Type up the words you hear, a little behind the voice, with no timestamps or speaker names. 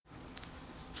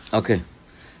Okay.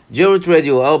 Jared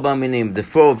Radio, Alba Minim, the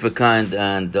four of a kind,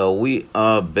 and we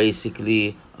are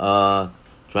basically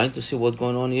trying to see what's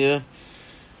going on here.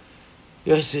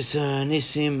 Yes, it's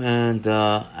Nissim, and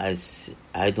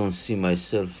I don't see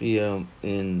myself here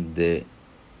in the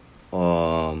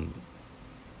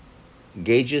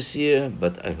gauges here,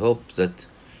 but I hope that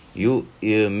you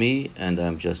hear me, and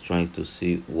I'm just trying to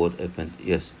see what happened.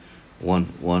 Yes, one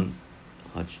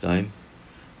hutch time.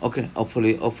 Okay,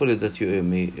 hopefully that you hear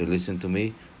me, you listen to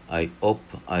me. I hope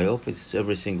it's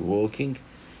everything working.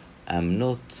 I'm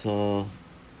not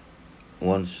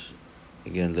once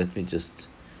again. Let me just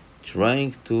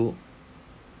trying to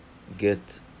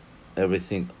get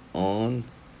everything on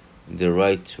the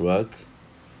right track.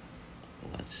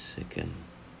 1 second.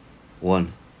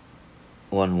 One.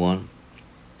 Well,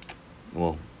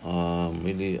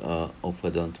 really hope I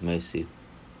don't messing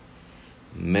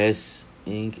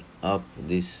up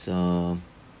this.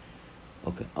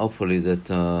 Okay, hopefully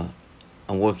that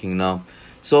I'm working now.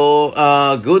 So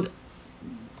good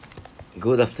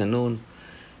afternoon,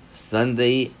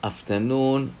 Sunday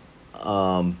afternoon,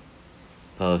 Parashat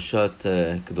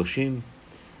Kedoshim,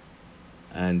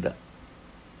 and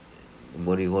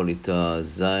what do you call it?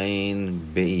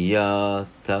 Zayin Be'iyah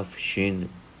Taf Shin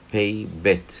Pei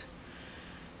Bet,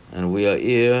 and we are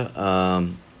here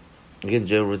again.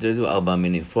 Jerusalem 4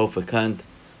 מינים, 4 וקנט,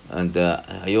 and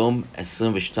היום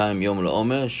 22 יום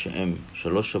לעומר, שהם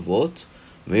 3 שבועות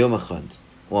ויום אחד.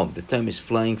 Wow, the time is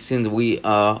flying since we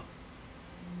are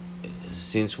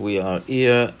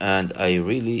here, and I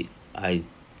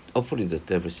hopefully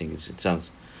that everything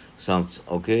sounds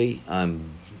okay.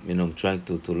 I'm trying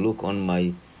to look on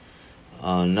my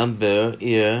number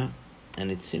here,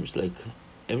 and it seems like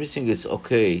everything is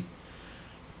okay.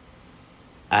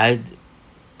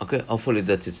 Okay, hopefully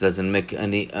that it doesn't make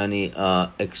any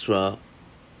extra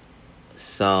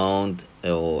sound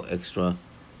or extra.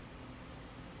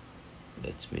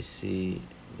 Let me see.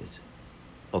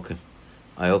 Okay,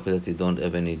 I hope that you don't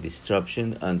have any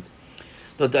disruption. And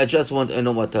but I just want, I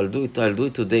know what I'll do it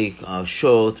today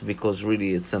short, because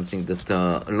really it's something that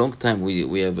a long time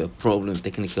we have a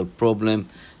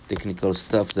technical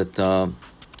stuff that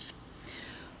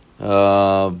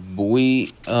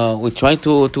we try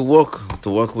to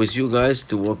work with you guys,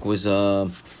 to work with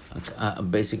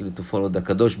basically to follow the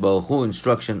Kadosh Baruch Hu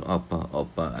instruction. I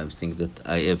think that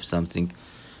I have something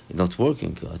not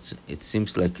working. It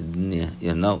seems like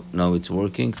now it's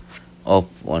working.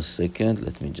 1 second,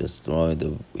 let me just draw it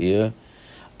here.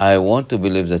 I want to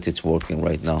believe that it's working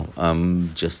right now.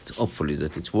 Just hopefully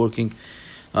that it's working.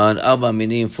 And Arba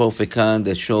Minim, 4 Fekan,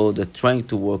 the show that trying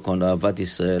to work on Ahavat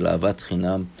Israel, Ahavat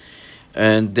Chinam,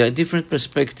 and the different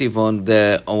perspective on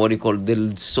what you call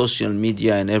the social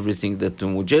media and everything that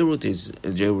Jairut is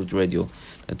Jairut Radio.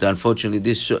 That unfortunately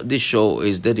this show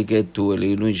is dedicated to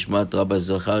Elinu Ishmat Rabbi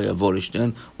Zachariah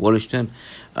Wallerstein,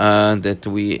 and that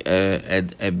we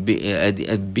had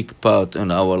a big part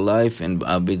in our life and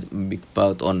a big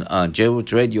part on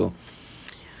Jairut Radio.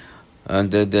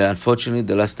 And unfortunately,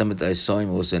 the last time that I saw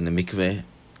him was in the mikveh,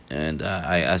 and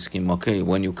I asked him, okay,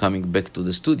 when you coming back to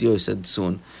the studio? He said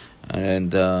soon,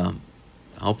 and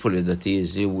hopefully that he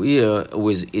is here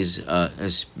with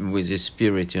his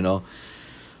spirit,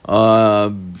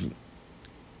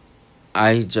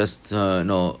 I just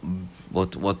know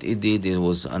what he did. It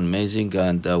was amazing,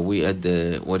 and we had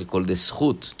the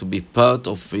schut to be part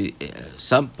of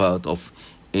some part of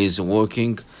his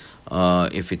working.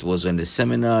 If it was in the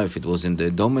seminar, if it was in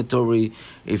the dormitory,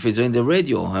 if it's in the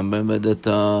radio. I remember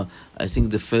that I think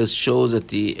the first show that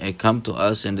he come to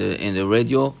us in the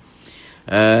radio,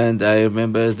 and I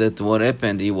remember that what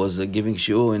happened. He was giving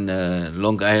show in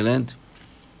Long Island,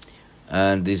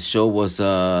 and this show was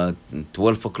 12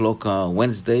 o'clock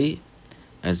Wednesday,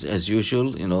 as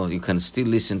usual. You can still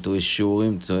listen to his show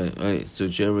to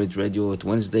Jared Radio at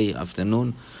Wednesday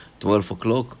afternoon, 12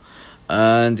 o'clock.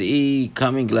 And he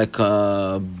coming like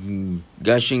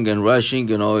gushing and rushing,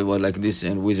 it was like this,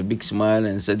 and with a big smile,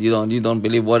 and said, "You don't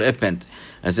believe what happened."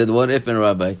 I said, "What happened,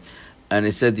 Rabbi?" And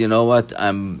he said, "You know what?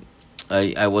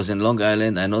 I was in Long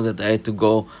Island. I know that I had to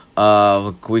go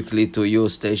quickly to your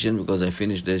station because I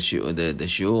finished the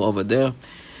show over there,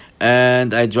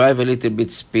 and I drive a little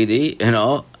bit speedy,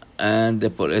 And the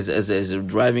police, as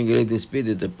driving a little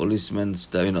speedy, the policeman,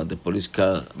 the police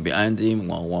car behind him,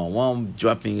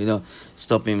 dropping,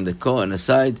 stopping the car on the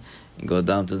side, and go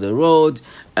down to the road,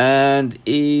 and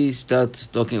he starts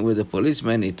talking with the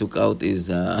policeman. He took out his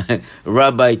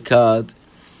rabbi card,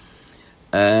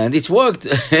 And it's worked.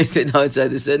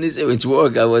 It's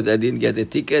worked. I didn't get a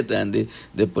ticket, and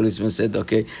the policeman said,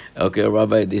 "Okay,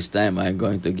 Rabbi, this time I'm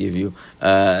going to give you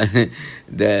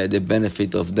the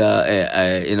benefit of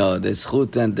the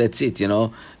zchut, and that's it,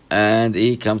 And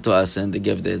he came to us and he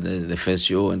gave the first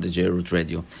show and the J-Root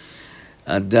radio,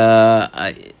 and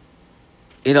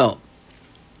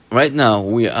right now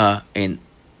we are in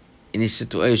a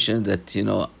situation that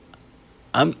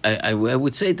I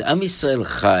would say that Am Yisrael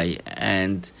Chai,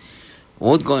 and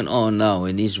what's going on now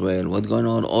in Israel, what's going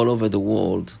on all over the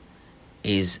world,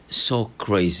 is so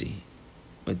crazy.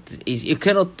 But you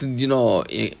cannot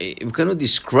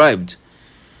describe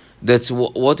that's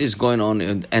what is going on,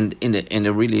 and in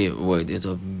a really way,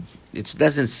 it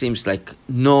doesn't seem like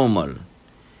normal.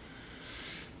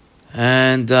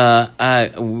 And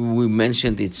we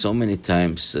mentioned it so many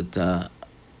times that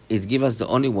it gives us the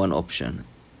only one option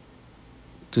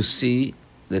to see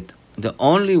that the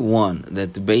only one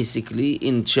that basically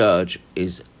in charge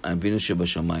is Avinu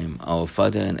Shebashamayim, our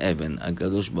Father in heaven,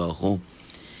 HaKadosh Baruch Hu.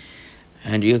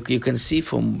 And you can see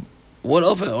from all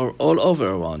over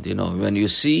around, when you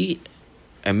see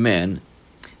a man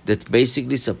that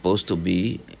basically supposed to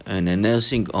be in a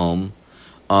nursing home,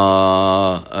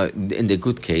 in the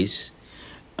good case,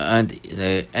 and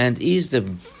he's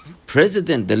the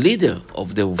president, the leader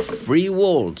of the free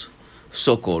world,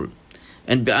 so-called.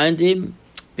 And behind him,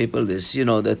 people,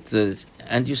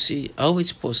 and you see how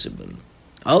it's possible.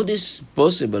 How this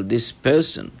possible? This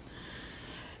person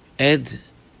had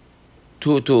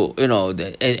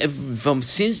from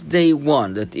since day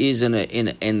one that is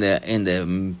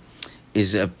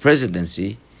is a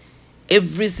presidency,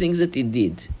 everything that he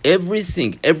did, every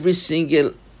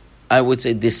single, I would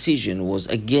say, decision was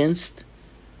against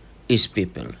his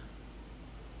people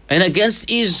and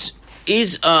against his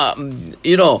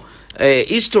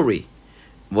history.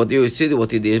 What you see,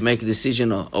 what he did, make a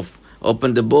decision of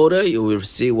open the border, you will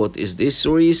see what is this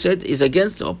story he said is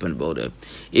against the open border.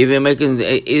 Even making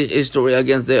a history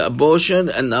against the abortion,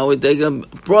 and now we take a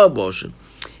pro-abortion.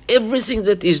 Everything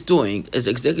that he's doing is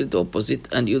exactly the opposite,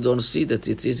 and you don't see that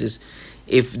it is.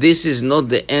 If this is not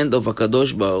the end of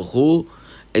HaKadosh Baruch Hu,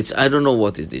 it's, I don't know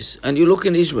what it is. And you look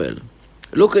in Israel.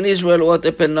 Look in Israel, what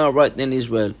happened now right in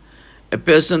Israel. A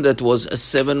person that was a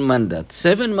seven mandate,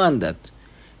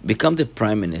 become the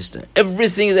prime minister.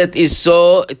 Everything that is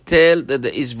so tell that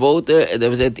his voter,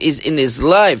 that is in his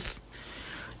life,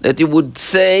 that he would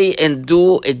say and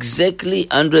do exactly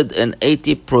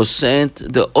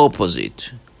 180% the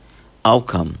opposite. How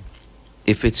come?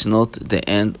 If it's not the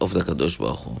end of the Kadosh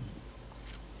Baruch Hu.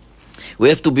 We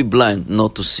have to be blind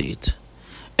not to see it.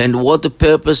 And what the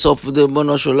purpose of the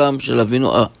Ribono Shel Olam, Shel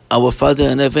Avinu, our Father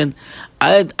in heaven?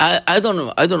 I don't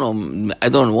know. I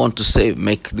don't want to say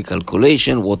make the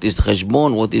calculation. What is the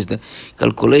cheshbon? What is the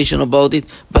calculation about it?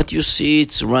 But you see,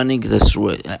 it's running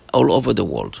all over the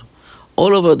world.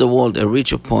 All over the world, I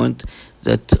reach a point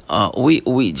that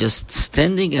we just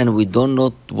standing and we don't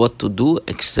know what to do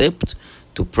except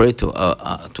to pray to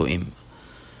Him.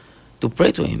 To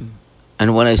pray to Him.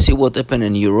 And when I see what happened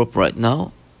in Europe right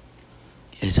now,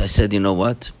 as I said, you know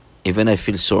what? Even I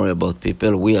feel sorry about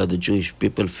people. We are the Jewish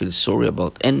people feel sorry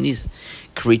about any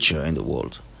creature in the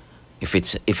world. If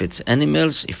it's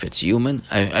animals, if it's human,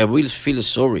 I will feel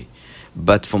sorry.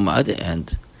 But from the other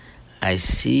end, I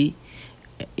see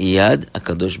Yad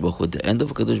HaKadosh Baruch Hu, the end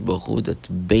of HaKadosh Baruch Hu,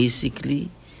 that basically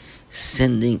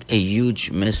sending a huge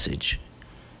message.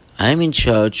 I'm in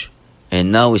charge,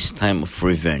 and now it's time of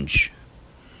revenge.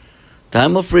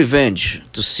 Time of revenge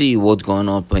to see what's going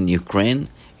on in Ukraine,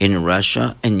 in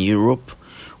Russia, and Europe,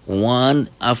 one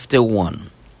after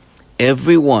one.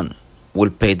 Everyone will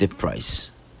pay the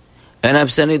price. And I'm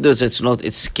saying this,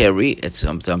 it's scary, it's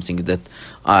something that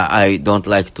I don't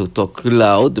like to talk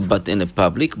loud, but in the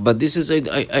public, but this is,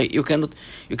 you cannot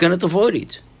avoid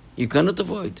it. You cannot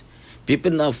avoid.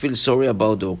 People now feel sorry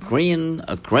about the Ukraine,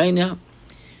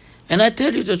 and I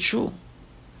tell you the truth.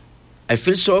 I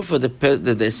feel sorry for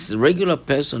this regular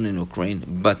person in Ukraine,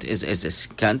 but as a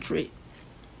country,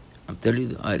 I'm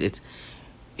telling you,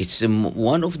 it's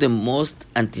one of the most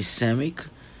anti-Semitic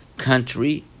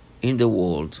country in the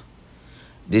world.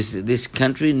 This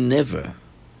country never,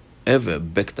 ever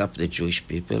backed up the Jewish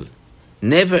people.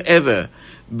 Never, ever.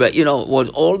 But, what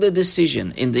all the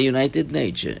decision in the United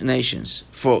Nations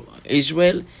for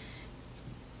Israel,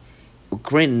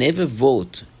 Ukraine never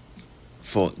vote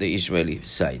for the Israeli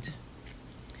side.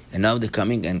 And now they're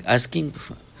coming and asking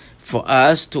for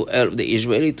us to help the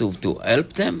Israeli to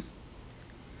help them.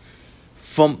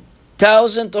 From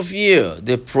thousands of years,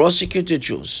 they persecuted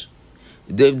Jews.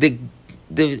 The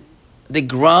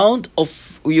ground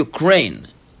of Ukraine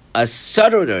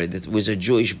saturated with a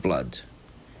Jewish blood.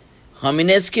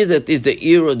 Khmelnytsky, that is the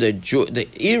hero, the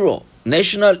hero,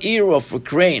 national hero of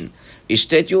Ukraine. His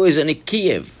statue is in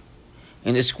Kiev,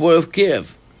 in the square of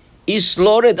Kiev. He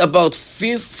slaughtered about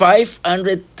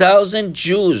 500,000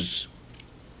 Jews.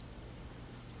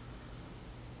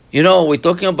 You know, we're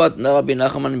talking about Rabbi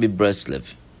Nachman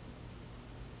Breslev.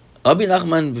 Rabbi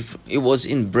Nachman, he was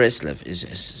in Breslev, it's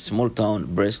a small town,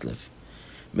 Breslev.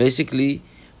 Basically,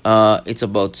 it's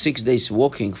about 6 days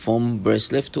walking from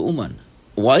Breslev to Uman.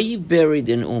 Why he buried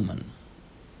in Uman?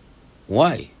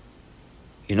 Why?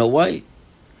 You know why?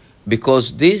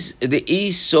 Because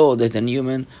he saw that in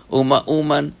Uman,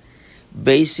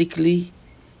 basically,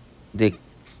 the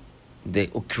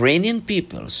Ukrainian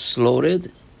people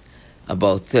slaughtered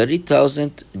about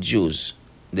 30,000 Jews.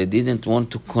 They didn't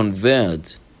want to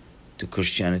convert to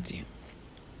Christianity.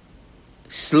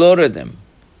 Slaughtered them.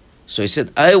 So he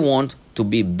said, I want to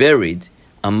be buried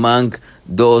among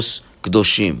those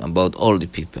Kedoshim, about all the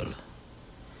people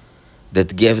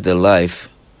that gave their life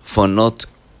for not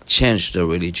change their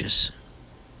religious.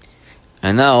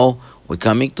 And now we're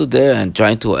coming to there and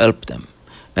trying to help them.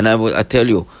 And I tell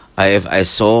you, I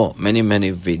saw many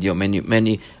video,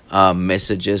 many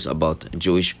messages about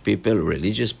Jewish people,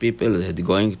 religious people that are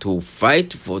going to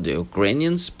fight for the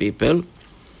Ukrainians people.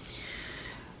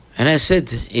 And I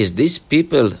said, is these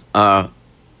people are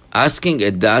asking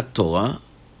a Dat Torah,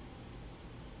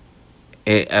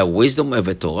 a wisdom of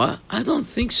a Torah? I don't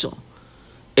think so.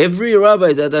 Every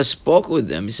rabbi that I spoke with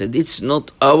them, he said, it's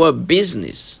not our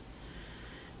business.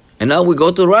 And now we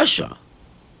go to Russia.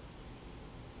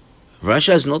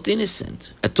 Russia is not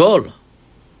innocent at all.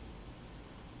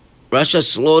 Russia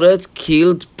slaughtered,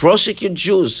 killed, prosecuted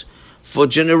Jews for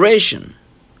generation.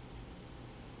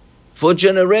 For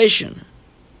generation.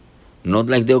 Not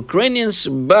like the Ukrainians,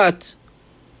 but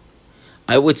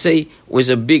I would say with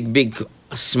a big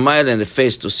smile on the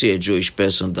face to see a Jewish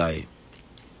person die.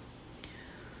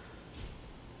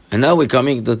 And now we're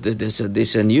coming to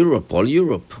this in Europe, all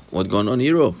Europe. What's going on in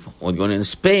Europe? What's going on in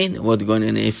Spain? What's going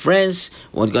on in France?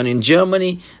 What's going on in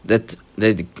Germany? That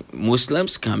the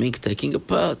Muslims taking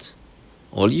apart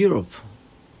all Europe.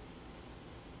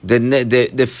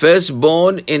 The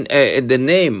firstborn in the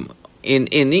name in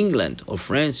England or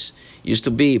France used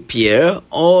to be Pierre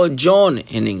or John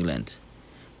in England.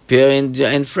 Pierre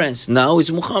in France. Now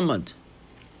it's Muhammad.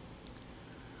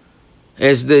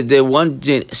 As the one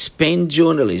Spain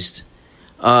journalist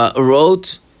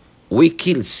wrote, we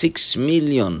killed 6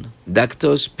 million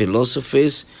doctors,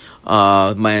 philosophers,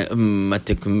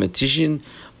 mathematicians,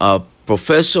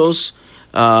 professors,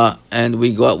 and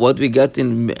we got what we got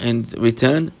in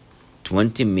return?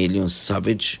 20 million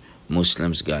savage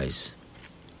Muslims, guys.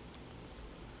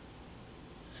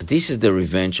 This is the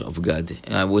revenge of God.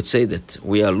 I would say that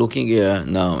we are looking here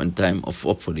now in time of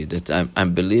hopefully that I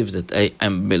believe that I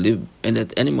believe in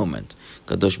at any moment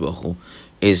Kadosh Baruch Hu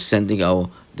is sending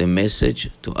the message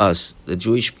to us, the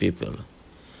Jewish people,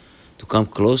 to come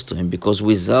close to Him, because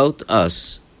without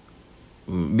us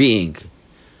being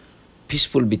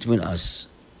peaceful between us,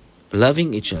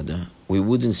 loving each other, we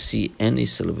wouldn't see any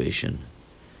salvation.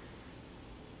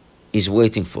 He's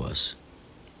waiting for us.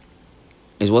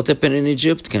 Is what happened in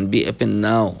Egypt can be happen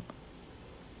now,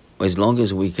 as long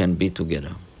as we can be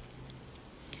together.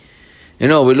 You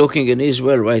know, we're looking in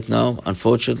Israel right now.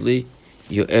 Unfortunately,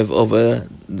 you have over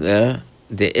there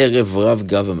the Erev Rav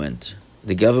government,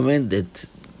 the government that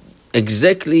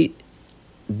exactly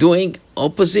doing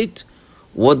opposite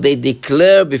what they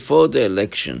declare before the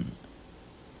election.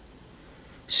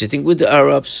 Sitting with the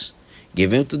Arabs,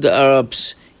 giving to the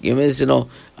Arabs,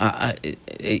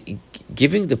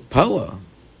 giving the power.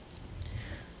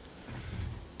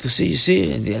 To see, you see,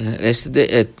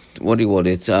 yesterday, what do you want?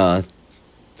 It's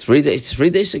 3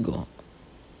 days ago.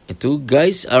 2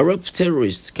 guys, Arab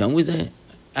terrorists, come with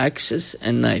axes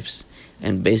and knives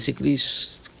and basically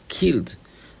killed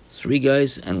 3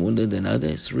 guys and wounded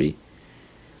another 3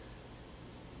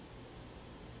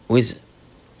 with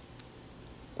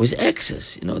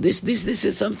axes. You know, this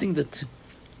is something that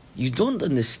you don't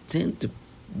understand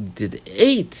the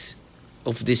hate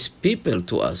of these people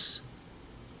to us.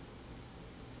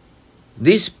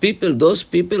 Those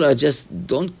people are just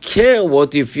don't care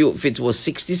what if it was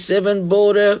 67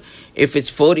 border, if it's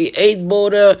 48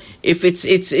 border, if it's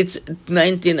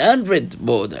 1900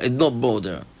 border, not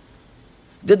border.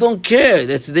 They don't care.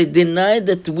 They deny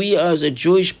that we as a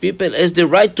Jewish people has the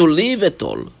right to live at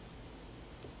all.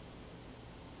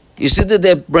 You see that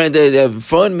the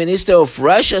foreign minister of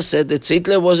Russia said that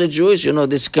Hitler was a Jewish. You know,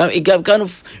 it got kind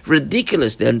of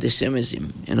ridiculous, the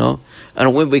anti-Semitism, you know.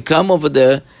 And when we come over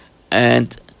there,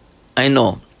 and I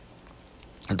know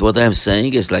And what I'm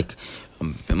saying is like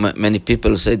many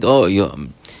people said, "Oh,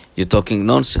 you're talking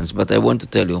nonsense." But I want to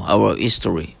tell you, our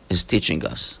history is teaching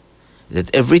us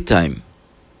that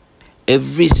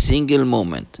every single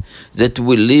moment that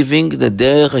we're living the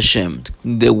Derech Hashem,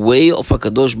 the way of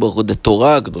HaKadosh Baruch Hu, the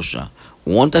Torah HaKadosha,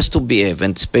 want us to behave,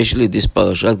 and especially this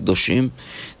Parashat Kedoshim,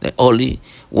 the holy.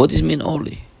 What does it mean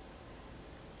holy?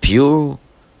 Pure,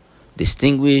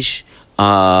 distinguished,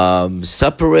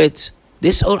 separate.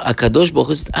 This all HaKadosh Baruch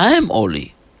Hu said, I am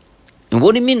holy. And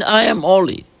what do you mean I am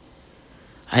holy?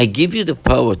 I give you the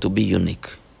power to be unique.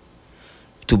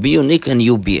 To be unique and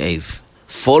you behave.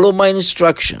 Follow my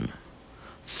instruction.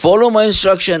 Follow my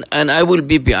instruction and I will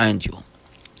be behind you.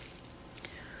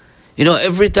 You know,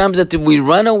 every time that we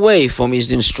run away from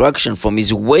his instruction, from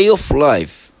his way of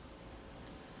life,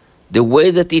 the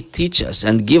way that he teaches us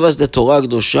and give us the Torah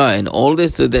Kedosha and all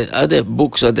the other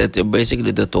books that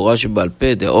basically the Torah Sheba'al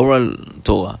Peh, the oral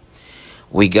Torah,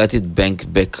 we got it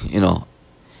back, you know.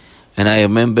 And I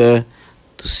remember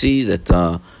to see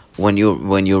that when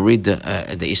you read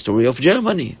the history of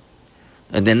Germany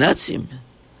and the Nazis,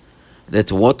 that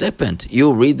what happened.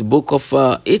 You read the book of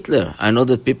Hitler. I know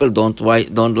that people don't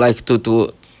like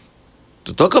to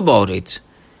talk about it.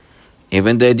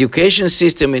 Even the education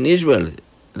system in Israel,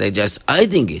 they're just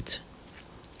hiding it.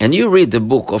 And you read the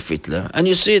book of Hitler, and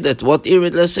you see that what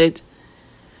Hitler said,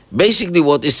 basically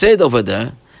what he said over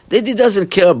there, that he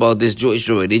doesn't care about these Jewish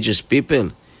religious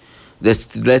people.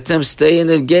 Just let them stay in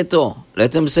the ghetto.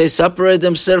 Let them separate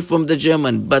themselves from the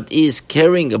German. But he is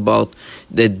caring about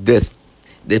the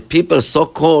people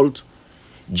so-called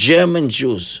German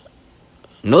Jews,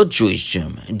 not Jewish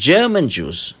German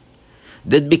Jews,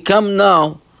 that become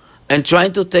now and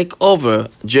trying to take over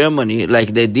Germany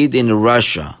like they did in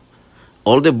Russia,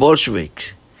 all the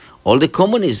Bolsheviks, all the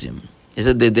communism.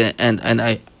 And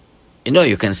I, you know,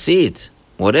 you can see it.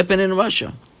 What happened in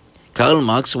Russia? Karl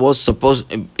Marx was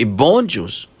he born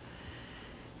Jews.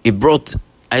 He brought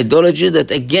ideology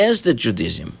that against the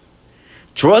Judaism.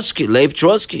 Leib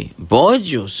Trotsky, born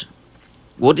Jews.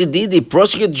 What he did, he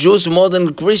prosecuted Jews more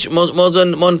than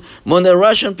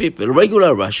Russian people,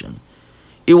 regular Russian.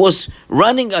 He was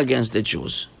running against the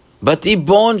Jews, but he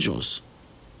born Jews.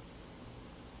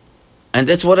 And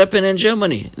that's what happened in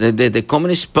Germany. The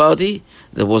Communist Party,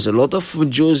 there was a lot of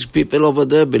Jewish people over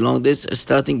there belonged this,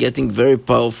 starting getting very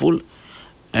powerful.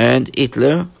 And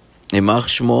Hitler, יימח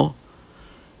שמו,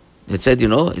 they said, you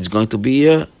know, it's going to be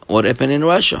what happened in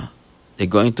Russia. They're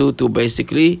going to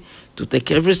basically to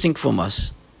take everything from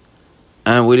us.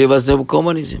 And we live as the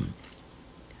communism.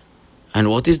 And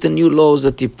what is the new laws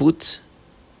that he put?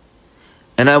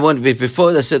 And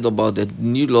before I said about the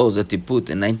new laws that he put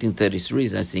in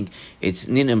 1933, I think it's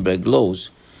Nuremberg laws.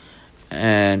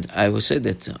 And I will say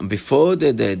that before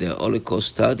the Holocaust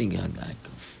starting,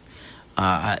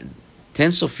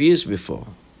 tens of years before,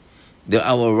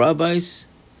 our rabbis,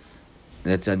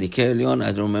 that's Tzadikei Elyon,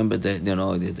 I don't remember the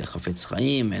Chafetz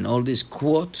Chaim and all this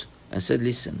quote, and said,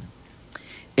 listen,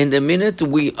 in the minute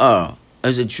we are,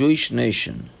 as a Jewish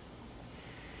nation,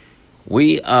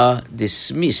 we are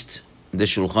dismissed the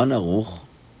Shulchan Aruch,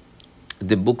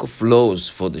 the book of laws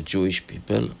for the Jewish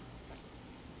people,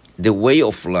 the way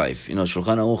of life. You know,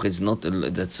 Shulchan Aruch is not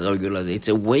that's regular. It's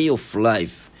a way of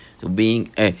life to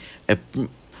being a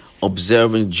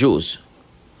observant Jews.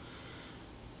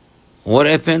 What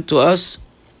happened to us?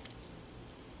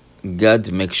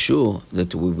 God makes sure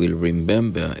that we will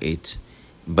remember it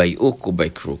by hook or by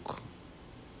crook.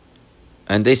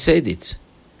 And they said it.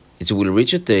 It will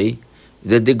reach a day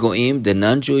that the Goyim, the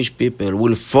non-Jewish people,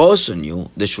 will force on you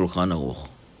the Shulchan Aruch.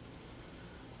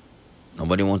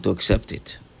 Nobody want to accept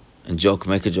it. And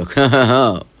make a joke.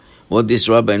 What this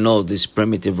rabbi knows, these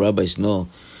primitive rabbis know.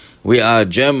 We are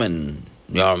German.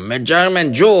 We are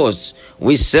German Jews.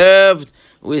 We served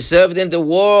in the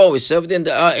war. We served in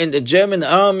the German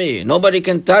army. Nobody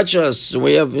can touch us.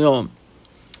 We have, and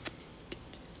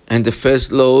the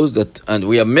first laws and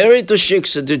we are married to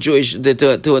chicks, to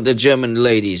the German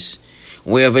ladies.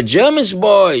 We have a German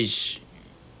boys.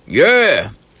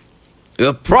 Yeah. We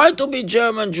are proud to be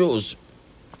German Jews.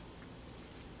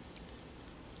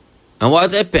 And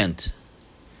what happened?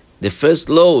 The first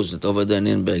laws that over there in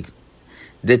Nuremberg,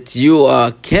 that you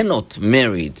cannot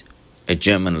marry a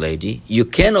German lady, you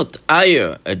cannot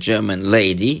hire a German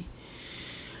lady,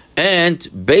 and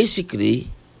basically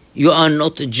you are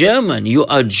not a German, you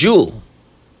are Jew.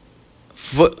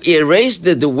 Erase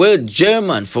the word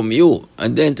German from you,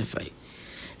 identify.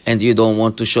 And you don't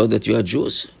want to show that you are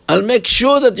Jews? I'll make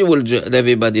sure that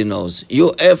everybody knows.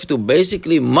 You have to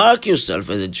basically mark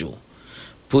yourself as a Jew.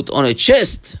 Put on a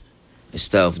chest a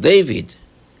Star of David,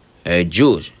 a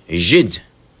Jew, a Jid.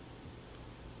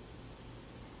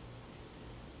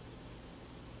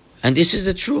 And this is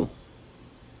the truth.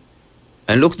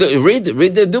 And look, read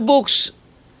the books.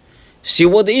 See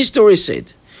what the history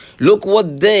said. Look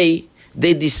what they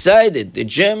decided, the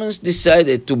Germans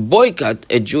decided to boycott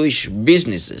Jewish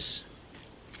businesses.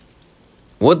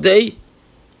 What day?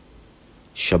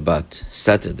 Shabbat,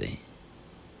 Saturday.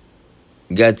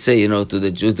 God say, to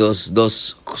the Jews,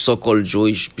 those so-called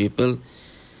Jewish people,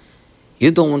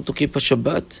 you don't want to keep a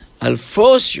Shabbat? I'll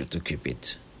force you to keep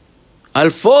it. I'll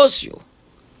force you.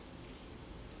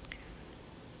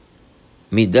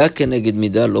 מידה כנגד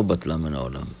מידה לא בטלה מן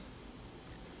העולם.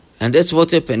 And that's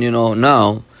what happened,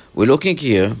 now we're looking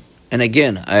here, and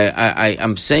again,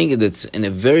 I'm saying it in a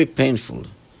very painful.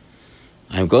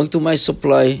 I'm going to my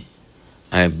supply,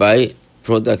 I buy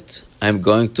product, I'm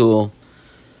going to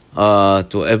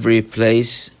every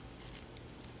place,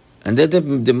 and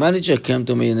then the manager came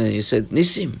to me and he said,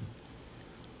 Nissim,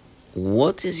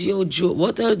 what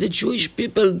are the Jewish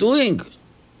people doing?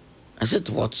 I said,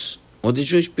 what are the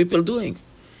Jewish people doing?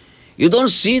 You don't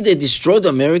see they destroyed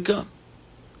America?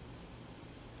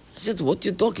 I said, what are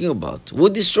you talking about? Who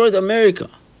destroyed America?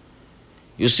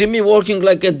 You see me working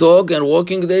like a dog and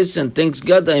working this, and thanks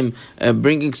God I'm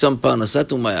bringing some parnasa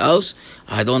to my house.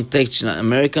 I don't touch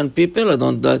American people. I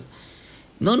don't that.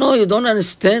 No, you don't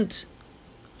understand.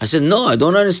 I said, no, I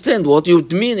don't understand what you're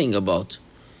meaning about.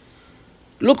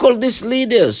 Look all these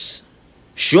leaders.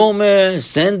 Schumer,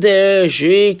 Sender,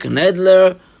 Schick,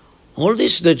 Nedler, all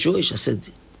this, the Jewish. I said,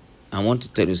 I want to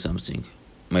tell you something,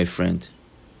 my friend.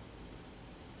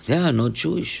 They are not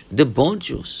Jewish. They're born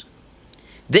Jews.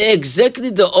 They're exactly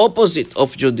the opposite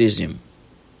of Judaism.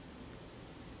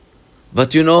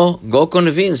 But go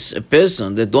convince a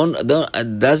person that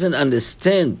doesn't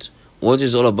understand what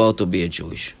it's all about to be a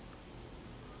Jewish.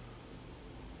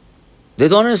 They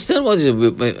don't understand what is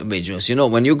to be Jewish.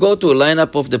 When you go to a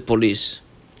lineup of the police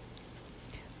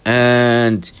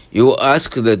and you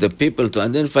ask the people to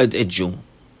identify a Jew,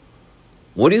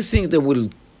 what do you think they will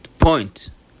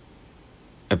point?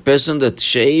 A person that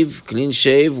clean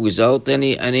shave, without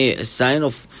any sign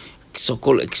of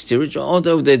so-called exterior, or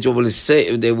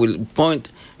they will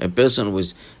point a person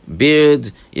with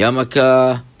beard,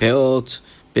 yarmulke, peot,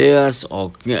 peas,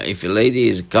 or if a lady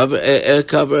is hair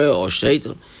cover or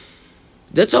shaitel.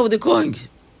 That's how they're going.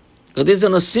 Because it's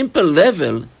on a simple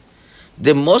level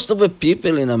that most of the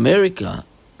people in America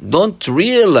don't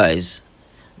realize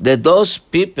that those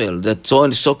people that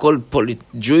so-called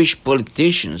Jewish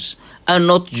politicians are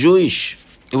not Jewish.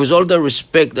 With all the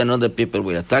respect, I know that people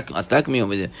will attack me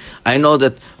over there. I know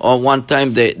that one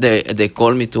time they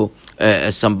called me to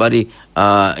somebody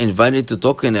invited to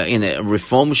talk in a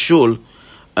reform shul,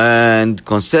 and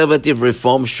conservative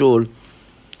reform shul.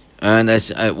 And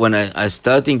when I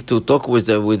starting to talk with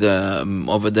over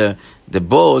the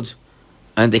board,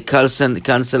 and they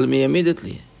cancel me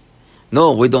immediately.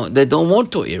 No, we don't. They don't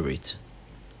want to hear it.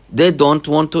 They don't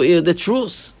want to hear the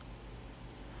truth.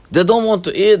 They don't want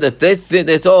to hear that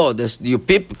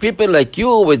people like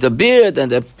you with the beard and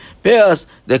the pears,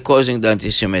 they're causing the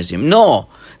anti-Semitism. No,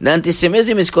 the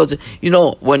anti-Semitism is causing.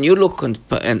 When you look in the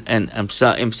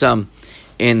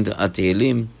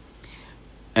Tehillim,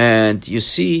 and you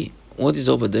see what is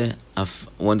over there,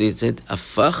 when it said,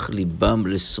 "Afach libam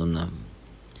lesonam."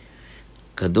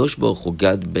 Kadosh Baruch Hu,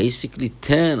 God basically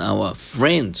turned our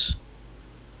friends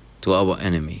to our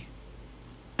enemy.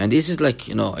 And this is like,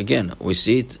 again, we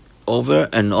see it over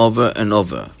and over and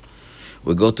over.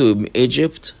 We go to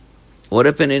Egypt. What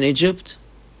happened in Egypt?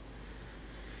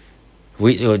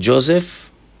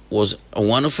 Joseph was a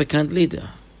one-of-a-kind leader.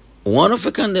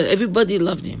 One-of-a-kind, everybody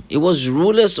loved him. He was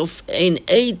in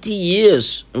 80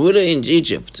 years, ruler in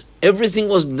Egypt. Everything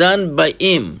was done by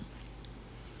him.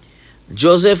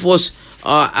 Joseph was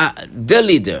the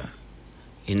leader.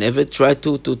 He never tried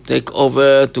to take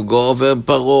over, to go over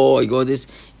Paro, this.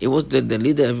 He was the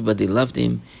leader. Everybody loved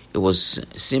him. He was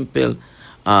simple,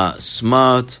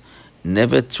 smart,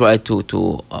 never tried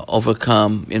to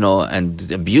overcome,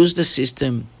 and abuse the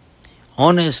system,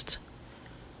 honest.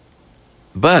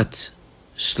 But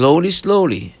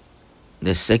slowly,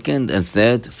 the second and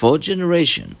third, fourth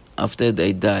generation after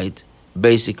they died,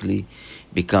 basically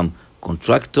become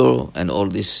contractor and all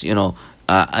this,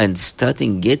 and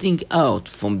starting getting out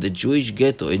from the Jewish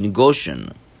ghetto in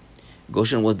Goshen.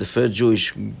 Goshen was the first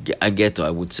Jewish ghetto,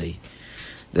 I would say.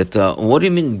 What do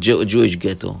you mean Jewish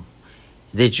ghetto?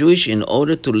 The Jewish, in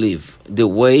order to live the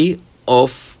way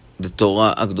of the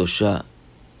Torah Akdosha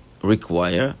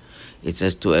require, it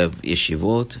says to have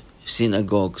yeshivot,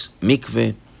 synagogues,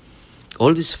 mikveh,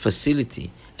 all this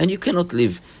facility. And you cannot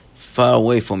live far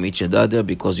away from each other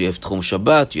because you have Tchum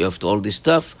Shabbat, you have all this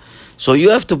stuff. So you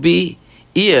have to be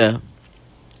here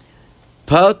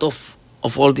part of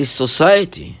all this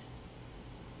society.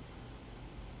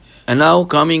 And now we're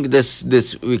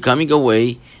coming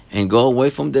away and go away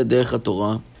from the Derech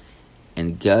HaTorah,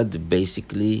 and God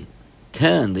basically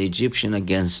turned the Egyptian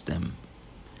against them.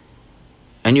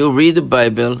 And you read the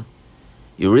Bible,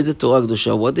 you read the Torah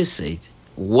Kedusha, what they say.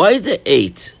 Why they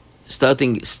ate, start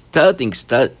eating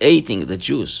the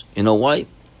Jews? You know why?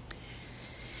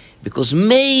 Because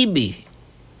maybe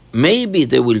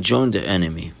they will join the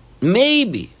enemy.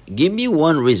 Maybe. Give me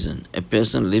one reason. A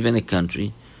person live in a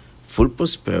country, full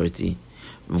prosperity,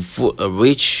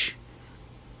 rich,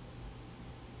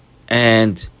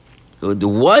 and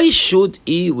why should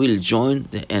he will join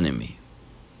the enemy?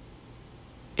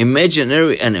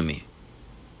 Imaginary enemy.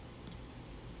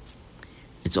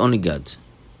 It's only God.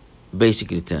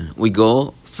 Basically, we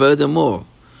go furthermore,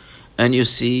 and you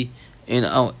see in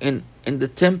the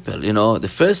temple, the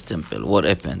first temple, what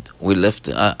happened? We left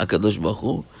HaKadosh Baruch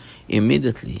Hu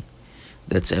immediately.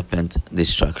 That's happened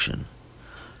destruction.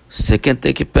 Second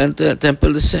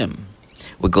temple, the same.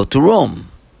 We go to Rome,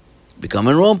 become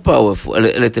a Rome powerful a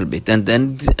little bit, and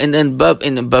then in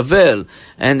Bavel,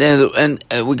 and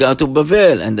we go to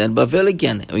Bavel, and then Bavel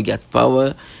again. We got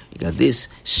power. We got this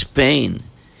Spain.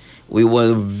 We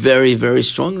were very, very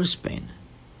strong in Spain.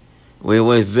 We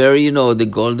were very, the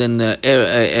golden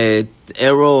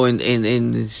arrow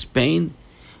in Spain.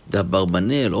 The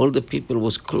Barbanel, all the people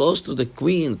was close to the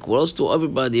queen, close to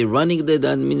everybody, running the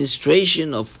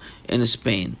administration in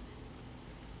Spain.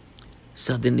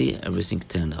 Suddenly, everything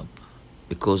turned up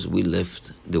because we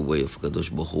left the way of Kadosh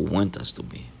Baruch Hu want us to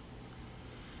be.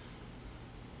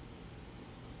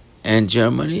 And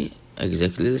Germany,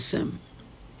 exactly the same.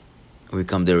 We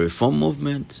come the reform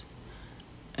movement,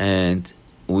 and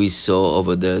we saw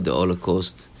over there the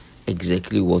Holocaust,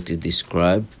 exactly what is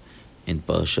described in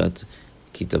Parashat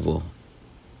Ki Tavo.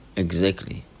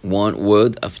 Exactly. One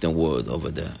word after word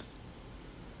over there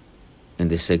in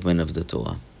the segment of the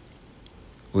Torah.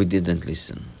 We didn't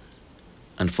listen.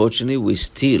 Unfortunately, we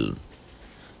still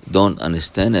don't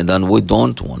understand, and then we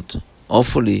don't want.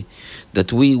 Hopefully,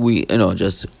 that we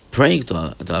just praying to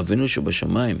Avinu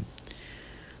Shebashamayim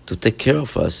to take care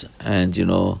of us and,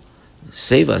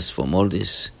 save us from all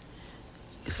these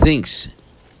things.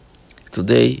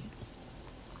 Today,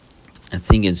 I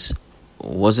think it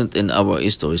wasn't in our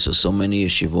history, so many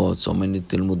yeshivot, so many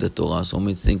Talmud Torah, so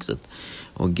many things that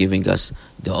were giving us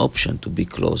the option to be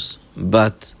close.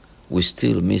 But we're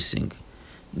still missing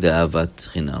the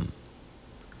Avat Chinam,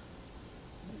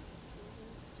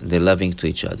 the loving to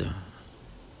each other.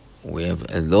 We have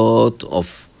a lot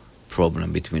of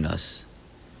problem between us.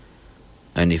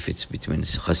 And if it's between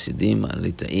Hasidim,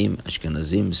 Litaim,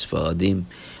 Ashkenazim, Sfaradim,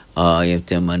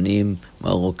 Temanim,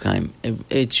 Moroccan,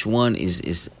 each one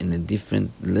is in a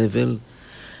different level,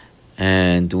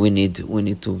 and we need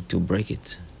to break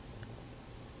it.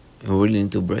 We really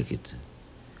need to break it.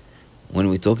 When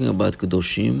we're talking about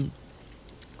Kedoshim,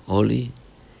 holy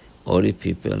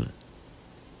people,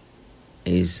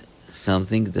 is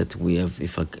something that we have,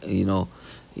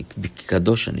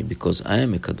 Kadoshani, because I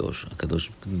am a Kadosh.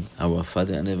 Our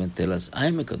Father in heaven tell us, I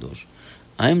am a Kadosh.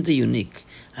 I am the unique.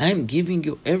 I am giving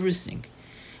you everything.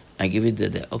 I give you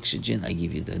the oxygen, I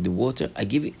give you the water, I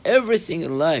give you everything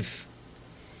in life.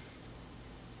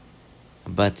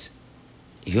 But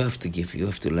you have to give, you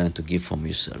have to learn to give from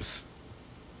yourself.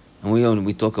 And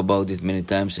we talk about it many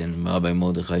times in Rabbi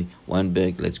Mordechai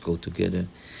Weinberg, let's go together,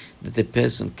 that a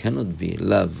person cannot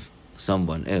love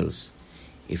someone else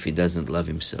if he doesn't love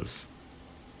himself.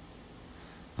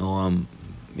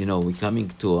 We're coming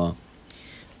to a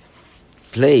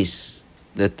place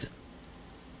that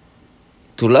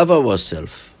to love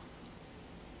ourselves,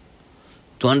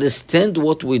 to understand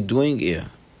what we're doing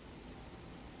here.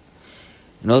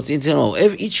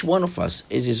 Each one of us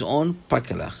is his own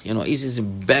pakelach. Is his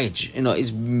badge. His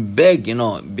bag.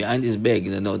 Behind his bag,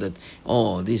 that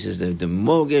this is the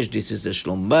mortgage, this is the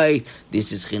shlom bayit,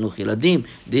 this is chinuch yiladim,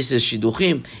 this is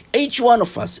shidduchim. Each one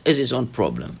of us has his own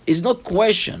problem. It's no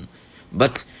question,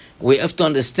 but we have to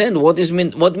understand what is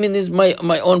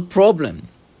my own problem,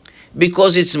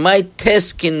 because it's my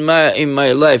task in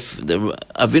my life. The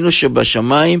Avinu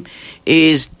Shebashamayim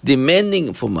is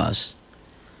demanding from us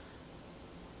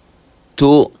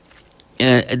to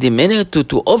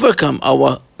overcome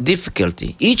our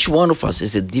difficulty. Each one of us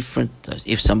is a different.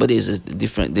 If somebody is a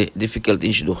different difficult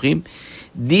in shidduchim,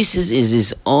 this is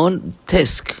his own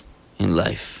task in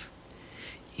life.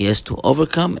 He has to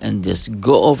overcome and just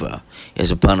go over. He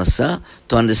has a parnasa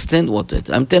to understand what it.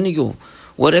 I'm telling you,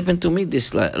 what happened to me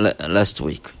this last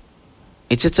week.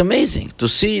 It's amazing to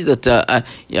see that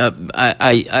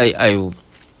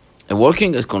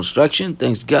working at construction,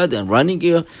 thanks God, and running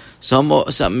here, some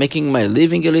making my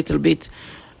living a little bit,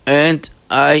 and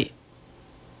I,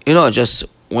 just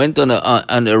went on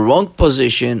a wrong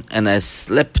position, and I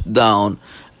slept down,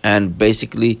 and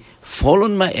basically fall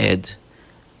on my head,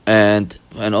 and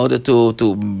in order to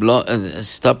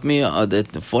stop me,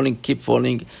 keep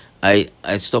falling, I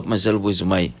stop myself with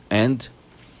my hand.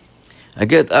 I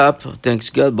get up, thanks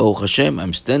God, Baruch Hashem,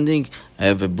 I'm standing, I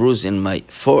have a bruise in my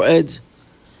forehead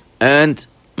and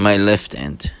my left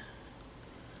hand.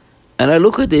 And I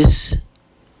look at this,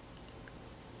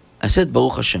 I said,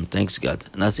 Baruch Hashem, thanks God.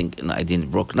 Nothing, I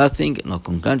didn't broke nothing, no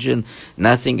concussion,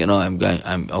 nothing,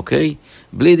 I'm okay,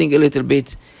 bleeding a little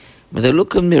bit. But I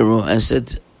look in the mirror and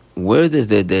said, where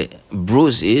the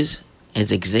bruise is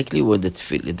exactly where the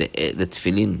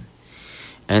tefillin.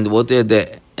 And what in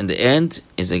the end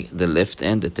is the left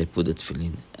hand that I put the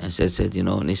tefillin. As I said,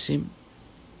 Nissim,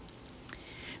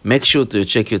 make sure to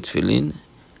check your tefillin,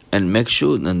 and make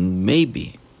sure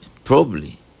that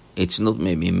probably, it's not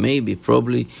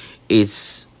probably,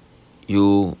 it's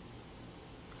you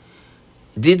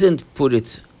didn't put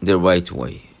it the right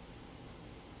way.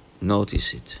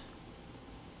 Notice it.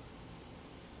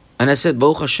 And I said,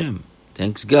 Baruch Hashem,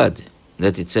 thanks God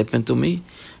that it's happened to me.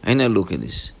 And I look at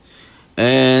this.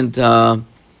 And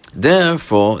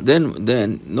therefore,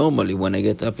 then normally when I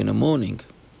get up in the morning,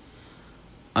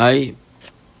 I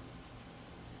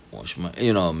wash my,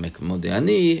 make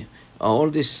modeh, all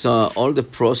the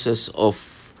process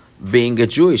of being a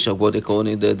Jewish, of what they call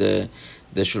it, the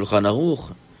Shulchan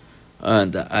Aruch,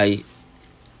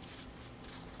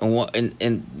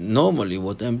 and normally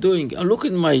what I'm doing, I look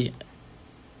at my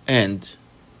hand,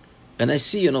 and I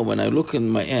see, when I look at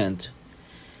my hand's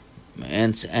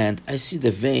hand, I see the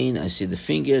vein, I see the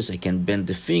fingers, I can bend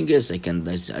the fingers, I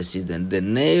see the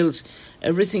nails,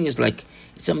 everything is like,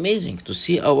 it's amazing to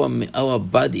see our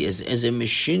body as a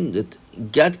machine that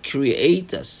God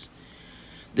created us.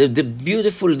 The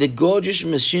beautiful, the gorgeous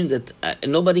machine that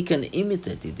nobody can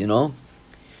imitate it,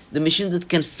 the machine that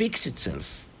can fix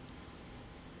itself.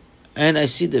 And I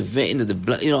see the vein, the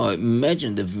blood,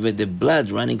 imagine the blood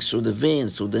running through the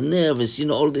veins, through the nerves,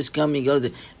 all this coming out,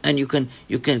 and you can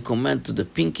command to the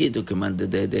pinky, to command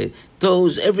the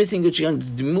toes, everything that you can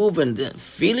move and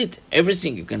feel it,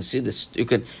 everything. You can see this, you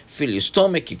can feel your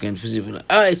stomach, you can feel your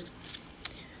eyes.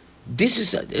 This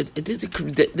is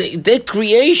the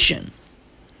creation.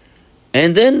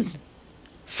 And then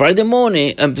Friday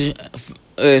morning,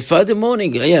 Friday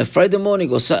morning, I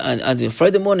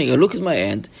look at my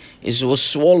hand, it was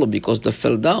swollen because they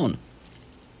fell down.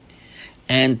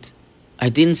 And I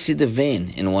didn't see the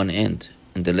vein in one end,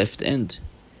 in the left end.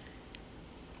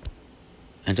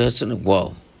 And I was like,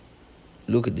 wow,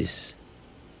 look at this.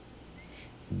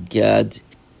 God,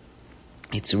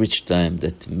 it's rich time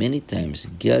that many times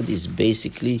God is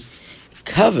basically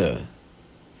cover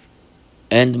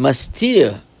and must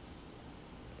steer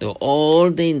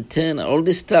all the internal, all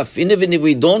this stuff. Even if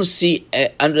we don't see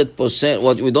 100%,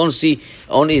 what we don't see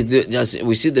only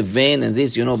we see the vein and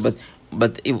this,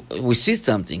 but we see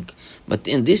something. But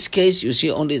in this case, you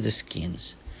see only the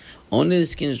skins. Only the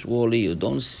skin is swollen. You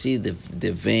don't see the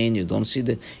vein. You don't see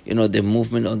the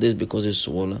movement on this because it's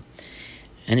swollen.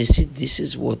 And you see, this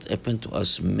is what happened to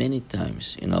us many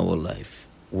times in our life.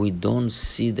 We don't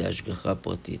see the Hashgacha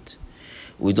Pratit.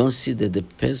 We don't see that the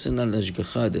personal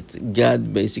Hashgacha, that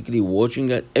God basically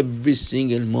watching at every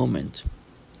single moment.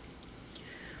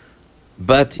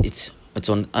 But it's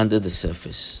under the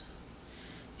surface.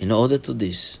 In order to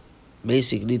this,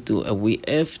 basically we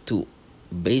have to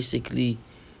basically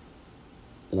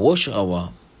wash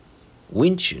our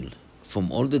windshield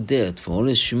from all the dirt, from all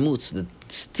the schmutz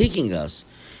that's sticking us,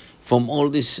 from all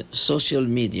this social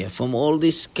media, from all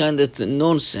this kind of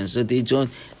nonsense that they join,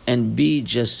 and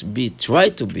try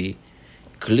to be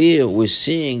clear with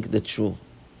seeing the truth.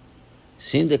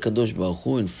 Seeing the Kadosh Baruch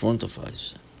Hu in front of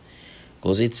us.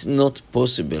 Because it's not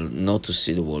possible not to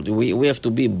see the world. We have to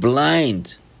be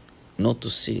blind not to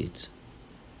see it.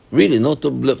 Really, not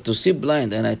to see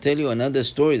blind. And I tell you another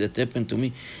story that happened to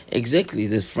me exactly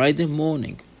that Friday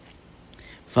morning.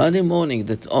 With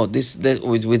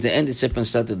the end it's happened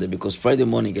Saturday, because Friday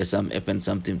morning happened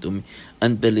something to me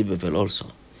unbelievable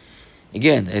also.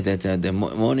 Again, at the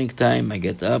morning time, I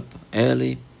get up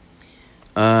early,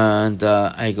 and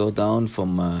I go down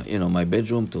from my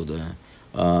bedroom to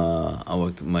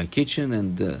my kitchen,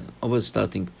 and I was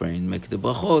starting praying, make the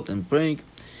brachot and praying,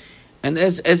 and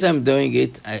as I'm doing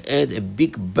it, I had a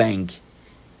big bang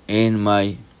in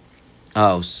my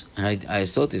house, and I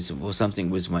thought it was something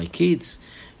with my kids,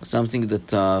 something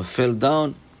that fell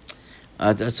down.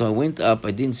 So I went up.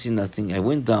 I didn't see nothing. I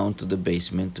went down to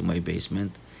my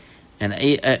basement. And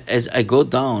as I go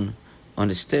down on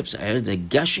the steps, I heard the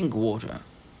gushing water.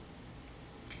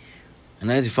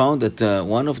 And I found that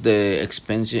one of the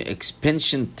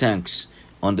expansion tanks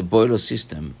on the boiler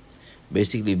system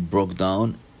basically broke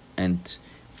down and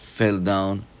fell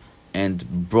down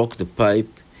and broke the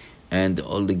pipe and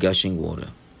all the gushing water.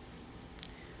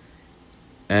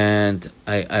 And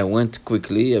I went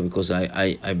quickly because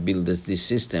I built this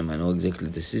system. I know exactly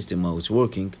the system, how it's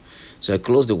working. So I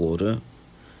closed the water,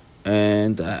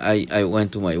 and I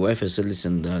went to my wife. I said,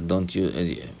 listen, don't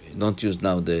use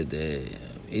now the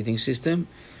heating system.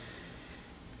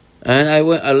 And I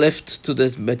left to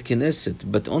the Bet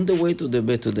Knesset. But on the way to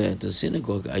the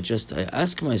synagogue, I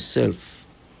asked myself,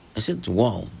 I said,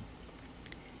 wow,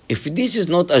 if this is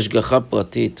not Ashgacha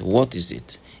Pratit, what is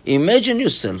it? Imagine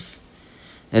yourself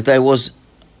that I was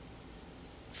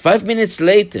 5 minutes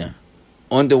later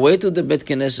on the way to the Bet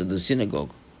Knesset, the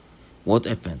synagogue. What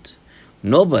happened?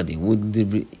 Nobody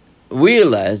would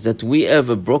realize that we have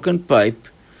a broken pipe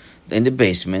in the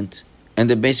basement, and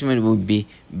the basement would be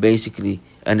basically,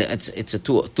 and it's a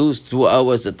two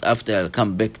hours that after I'll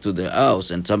come back to the house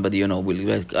and somebody will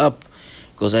wake up,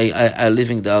 because I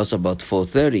leaving the house about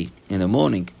 4:30 in the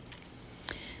morning.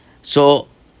 So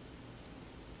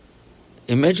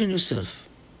imagine yourself.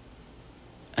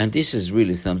 And this is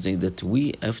really something that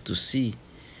we have to see.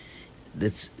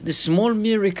 That's the small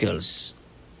miracles,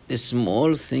 the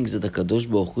small things that the Kadosh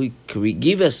Baruch Hu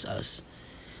give us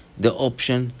the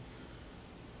option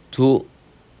to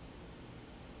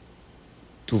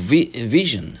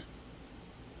vision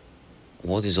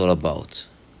what it's all about.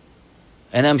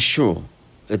 And I'm sure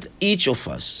that each of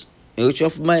us, each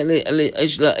of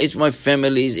my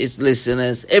families, its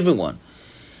listeners, everyone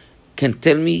can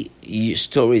tell me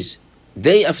stories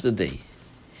day after day.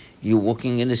 You're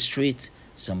walking in the street,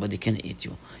 somebody can eat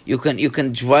you. You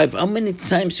can drive. How many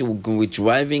times you will be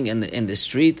driving in the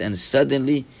street and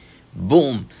suddenly,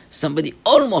 boom, somebody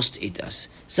almost eat us.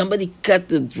 Somebody cut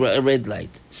the red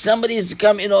light. Somebody is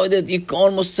coming, that you can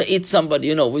almost eat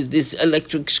somebody, with these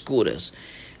electric scooters.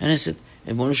 And I said,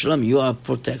 Eibonu Shalom, you are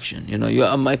protection. You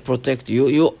are my protector.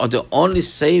 You are the only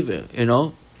savior,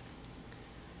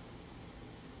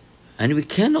 And we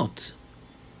cannot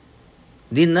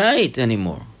deny it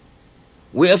anymore.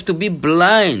 We have to be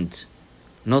blind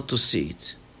not to see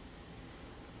it.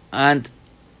 And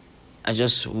I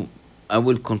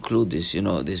will conclude this,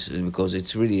 this because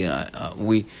it's really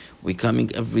we coming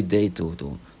every day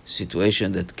to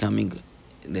situation that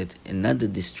another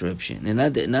disruption,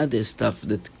 another stuff,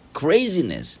 that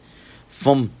craziness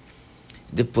from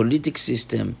the political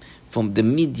system, from the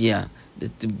media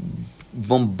that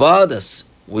bombard us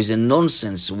with a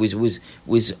nonsense, with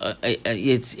Yetzer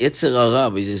Hara,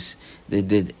 with this,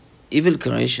 the evil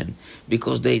creation,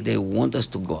 because they want us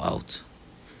to go out.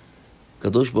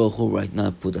 Kadosh Baruch Hu right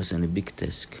now put us in a big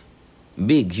task,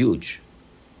 big, huge.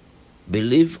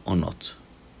 Believe or not,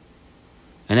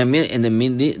 and I mean, and the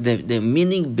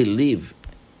meaning believe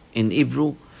in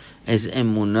Hebrew is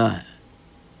emunah.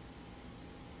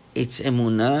 It's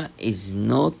emunah is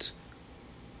not,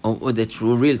 or the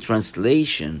real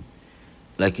translation.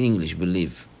 Like in English,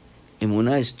 believe.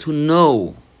 Emunah is to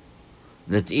know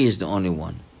that He is the only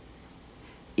one.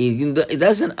 It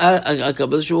doesn't.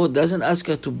 HaKadosh doesn't ask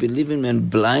us to believe in Him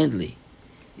blindly.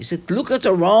 He said, look at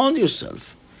around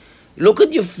yourself. Look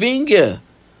at your finger.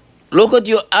 Look at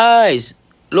your eyes.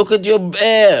 Look at your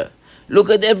hair. Look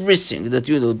at everything that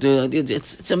you do.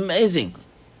 It's amazing.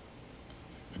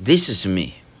 This is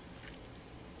me.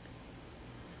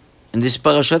 In this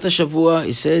Parashat HaShavua,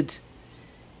 he said,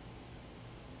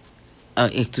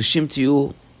 הקדושים תהיו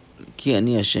כי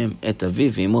אני השם את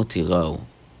אביו ואמו תיראו.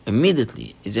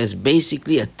 Immediately, it just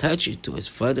basically attach it to his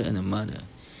father and a mother.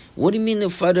 What do you mean a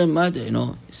father and mother? He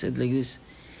said like this.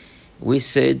 We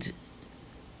said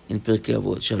in Pirkei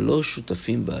Avot, 3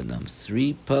 שותפים באדם,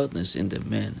 3 partners in the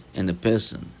man and the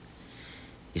person.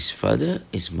 His father,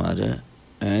 his mother,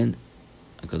 and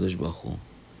HaKadosh Baruch Hu.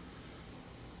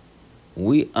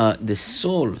 We are the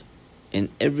soul in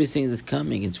everything that's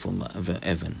coming. It's from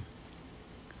heaven.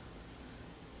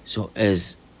 So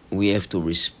as we have to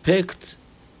respect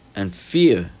and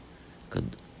fear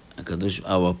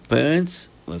our parents,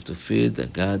 we have to fear the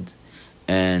God,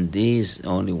 and He is the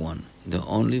only one, the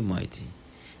only mighty.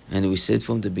 And we said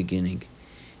from the beginning,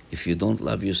 if you don't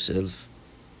love yourself,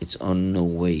 it's on no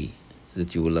way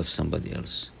that you will love somebody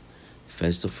else.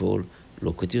 First of all,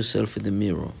 look at yourself in the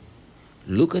mirror.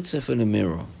 Look at yourself in the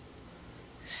mirror.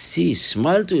 See,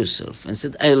 smile to yourself and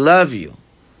say, I love you,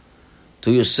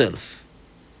 to yourself.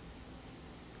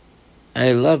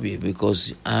 I love you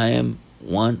because I am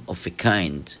one of a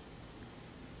kind.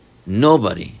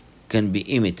 Nobody can be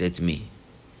imitate me.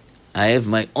 I have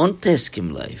my own task in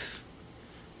life.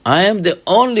 I am the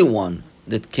only one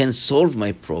that can solve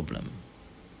my problem.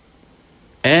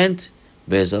 And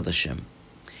Be'ezrat Hashem.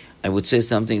 I would say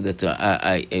something that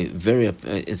I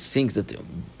think that,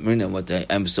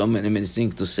 I'm so many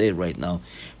things to say right now,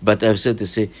 but I've said to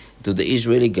say to the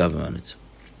Israeli government,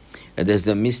 there's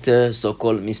the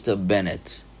so-called Mr.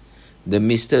 Bennett, the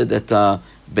Mr. that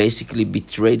basically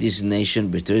betrayed his nation,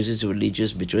 betrayed his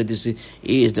religious,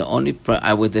 he is the only,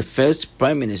 the first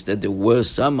prime minister that were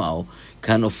somehow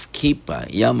kind of kippah,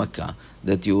 yarmulke,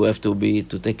 that you have to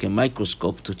take a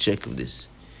microscope to check this.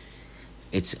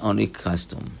 It's only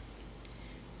custom.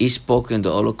 He spoke in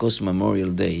the Holocaust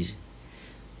Memorial Day. He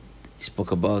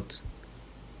spoke about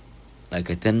like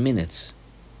a 10 minutes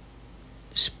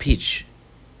speech.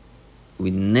 We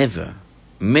never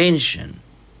mention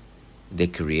the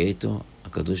Creator,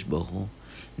 HaKadosh Baruch Hu,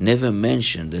 never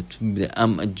mentioned that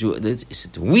I'm a Jew. That he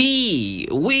said, we,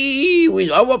 with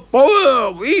our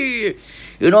power, we,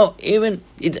 even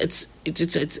it's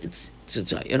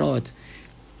you know what?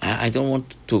 I don't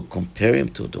want to compare him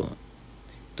to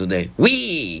today.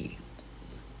 We,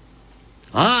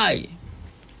 I.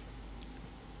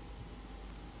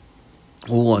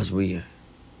 Who was we?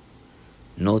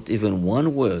 Not even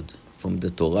one word from the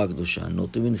Torah Kedusha,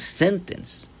 not even a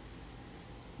sentence.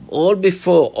 All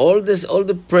before, all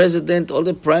the president, all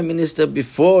the prime minister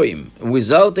before him,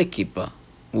 without a kippah,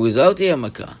 without a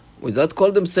yarmulke, without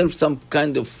call themselves some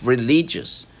kind of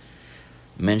religious,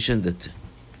 mentioned that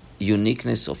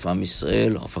uniqueness of Am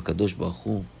Yisrael, of HaKadosh Baruch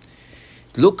Hu.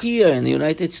 Look here in the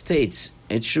United States,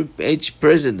 each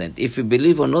president, if you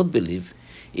believe or not believe,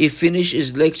 he finished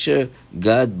his lecture,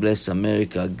 God bless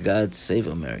America, God save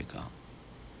America.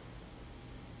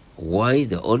 Why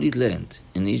the Holy Land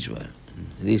in Israel,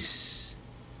 this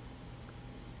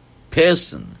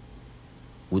person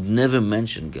would never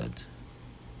mention God?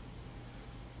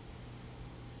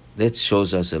 That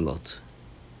shows us a lot.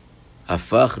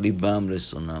 הפך ליבם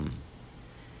לשונם.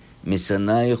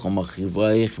 משנאיך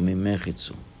ומחריבייך ממך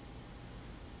יצאו.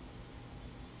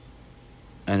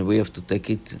 And we have to take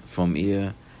it from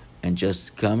here and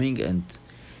just coming and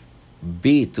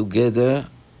be together,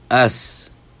 us.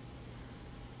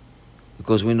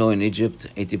 Because we know in Egypt,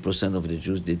 80% of the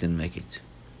Jews didn't make it.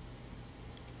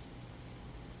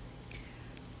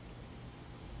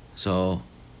 So,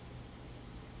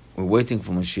 we're waiting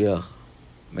for Mashiach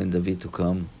ben David to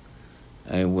come.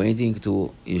 I'm waiting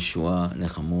to Yeshua,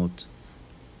 Nechamot,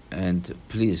 and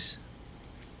please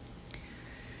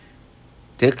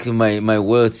take my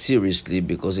word seriously,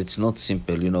 because it's not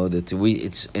simple.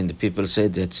 That and the people say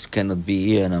that cannot be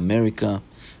here in America,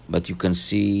 but you can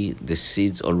see the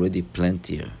seeds already planted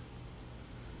here.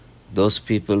 Those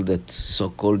people, that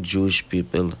so-called Jewish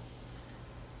people,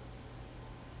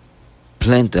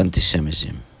 plant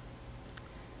antisemitism.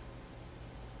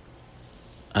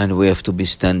 And we have to be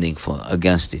standing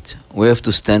against it. We have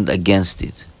to stand against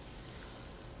it.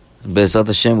 Be'ezrat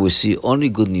Hashem, we see only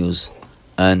good news.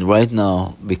 And right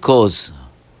now, because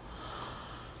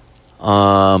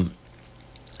I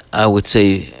would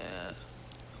say,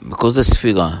 because the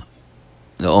Sfira,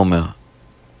 the Omer,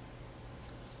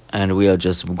 and we are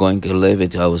just going to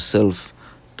elevate ourselves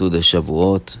to the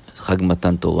Shavuot, Chag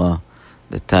Matan Torah,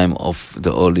 the time of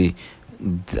the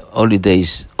holy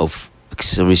days of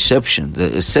reception,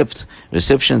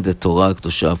 the Torah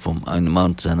Kedusha from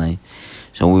Mount Sinai.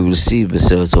 So we will see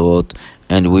Be'ezrat Torah,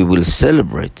 and we will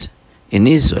celebrate in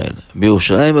Israel,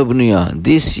 בירושלים הבנויה,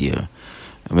 this year,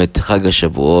 את חג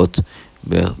השבועות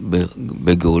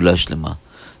בגאולה שלמה.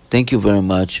 Thank you very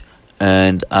much,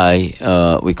 and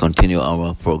we continue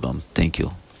our program. Thank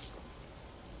you.